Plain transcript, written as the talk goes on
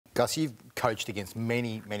Gus, you've coached against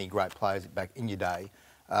many, many great players back in your day.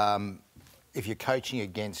 If you're coaching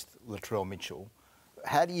against Latrell Mitchell,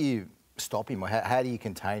 how do you stop him, or how do you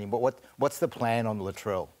contain him? What's the plan on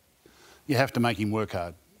Latrell? You have to make him work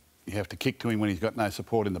hard. You have to kick to him when he's got no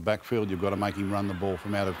support in the backfield. You've got to make him run the ball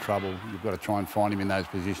from out of trouble. You've got to try and find him in those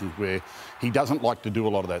positions where he doesn't like to do a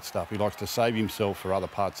lot of that stuff. He likes to save himself for other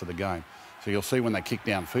parts of the game. So you'll see when they kick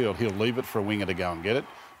downfield, he'll leave it for a winger to go and get it,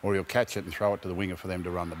 or he'll catch it and throw it to the winger for them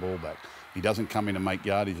to run the ball back. He doesn't come in and make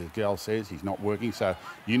yardage, as Gal says. He's not working. So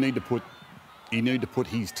you need to put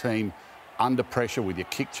his team under pressure with your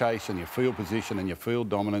kick chase and your field position and your field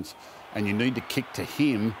dominance, and you need to kick to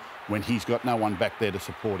him when he's got no one back there to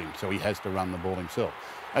support him, so he has to run the ball himself.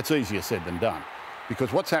 That's easier said than done,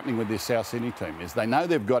 because what's happening with this South Sydney team is they know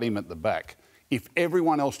they've got him at the back. If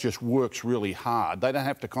everyone else just works really hard, they don't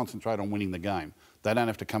have to concentrate on winning the game. They don't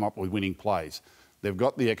have to come up with winning plays. They've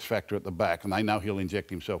got the X factor at the back, and they know he'll inject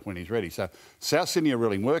himself when he's ready. So South Sydney are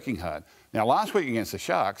really working hard. Now, last week against the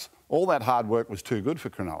Sharks, all that hard work was too good for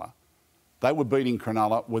Cronulla. They were beating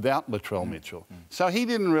Cronulla without Latrell Mitchell. So he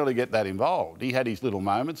didn't really get that involved. He had his little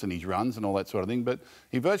moments and his runs and all that sort of thing, but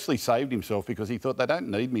he virtually saved himself because he thought, they don't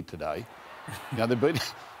need me today. You know,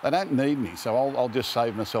 they don't need me, so I'll just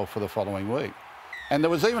save myself for the following week. And there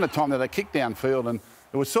was even a time that they kicked downfield and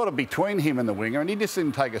it was sort of between him and the winger, and he just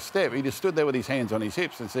didn't take a step. He just stood there with his hands on his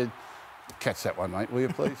hips and said, catch that one, mate, will you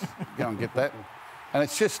please? Go and get that. And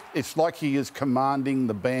it's like he is commanding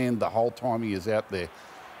the band the whole time he is out there.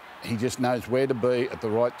 He just knows where to be at the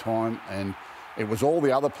right time, and it was all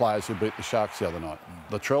the other players who beat the Sharks the other night.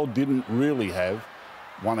 Latrell didn't really have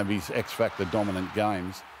one of his X-factor dominant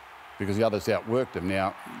games because the others outworked him.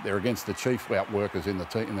 Now, they're against the chief outworkers in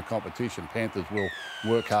the competition. Panthers will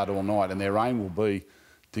work hard all night, and their aim will be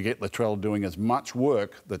to get Latrell doing as much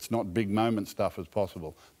work that's not big moment stuff as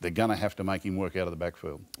possible. They're going to have to make him work out of the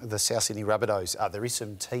backfield. The South Sydney Rabbitohs, there is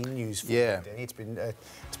some team news for you, Danny.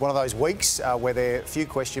 It's one of those weeks where there are a few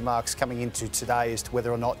question marks coming into today as to whether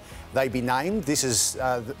or not they be named. This is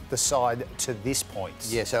the side to this point.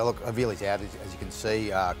 Yeah, so look, Avili's out, as you can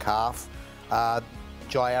see, calf.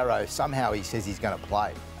 Jairo, somehow he says he's going to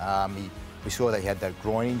play. We saw that he had that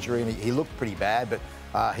groin injury and he looked pretty bad,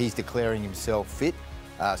 but he's declaring himself fit.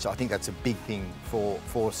 So I think that's a big thing for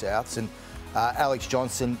Souths. And Alex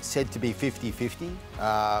Johnson said to be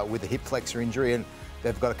 50-50 with a hip flexor injury, and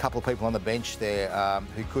they've got a couple of people on the bench there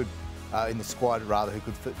who could, in the squad rather, who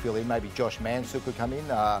could fill in. Maybe Josh Mansour could come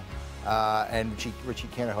in, and Richie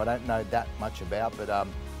Kenner, who I don't know that much about, but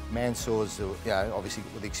Mansour's, obviously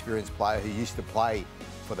an experienced player who used to play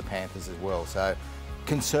for the Panthers as well. So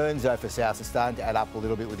concerns though for Souths are starting to add up a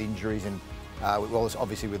little bit with injuries, and well,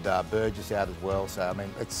 obviously with Burgess out as well. So, I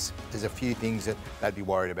mean, there's a few things that they'd be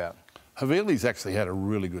worried about. Havili's actually had a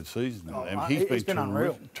really good season. He's been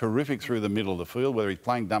unreal. Terrific through the middle of the field, whether he's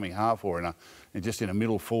playing dummy half or just in a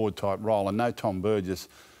middle forward type role. And no Tom Burgess.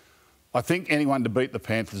 I think anyone to beat the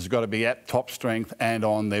Panthers has got to be at top strength and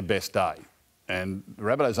on their best day. And the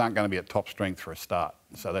Rabbitohs aren't going to be at top strength for a start.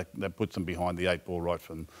 So that puts them behind the 8 ball right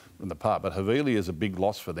from the part. But Havili is a big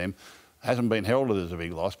loss for them. Hasn't been heralded as a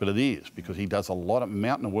big loss, but it is, because he does a lot of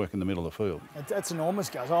mountain of work in the middle of the field. That's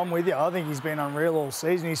enormous, guys. I'm with you. I think he's been unreal all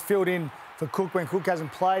season. He's filled in for Cook when Cook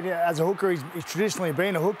hasn't played. As a hooker, he's traditionally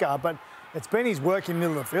been a hooker, but it's been his work in the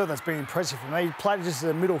middle of the field that's been impressive for me. He played just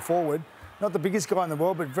as a middle forward. Not the biggest guy in the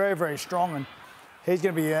world, but very, very strong, and he's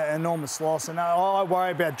going to be an enormous loss. And I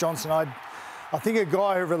worry about Johnson. I think a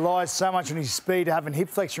guy who relies so much on his speed to have a hip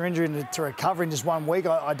flexor injury and to recover in just 1 week,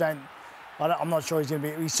 I'm not sure he's going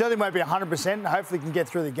to be. He certainly won't be 100%. Hopefully he can get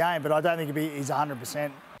through the game, but I don't think he's 100%.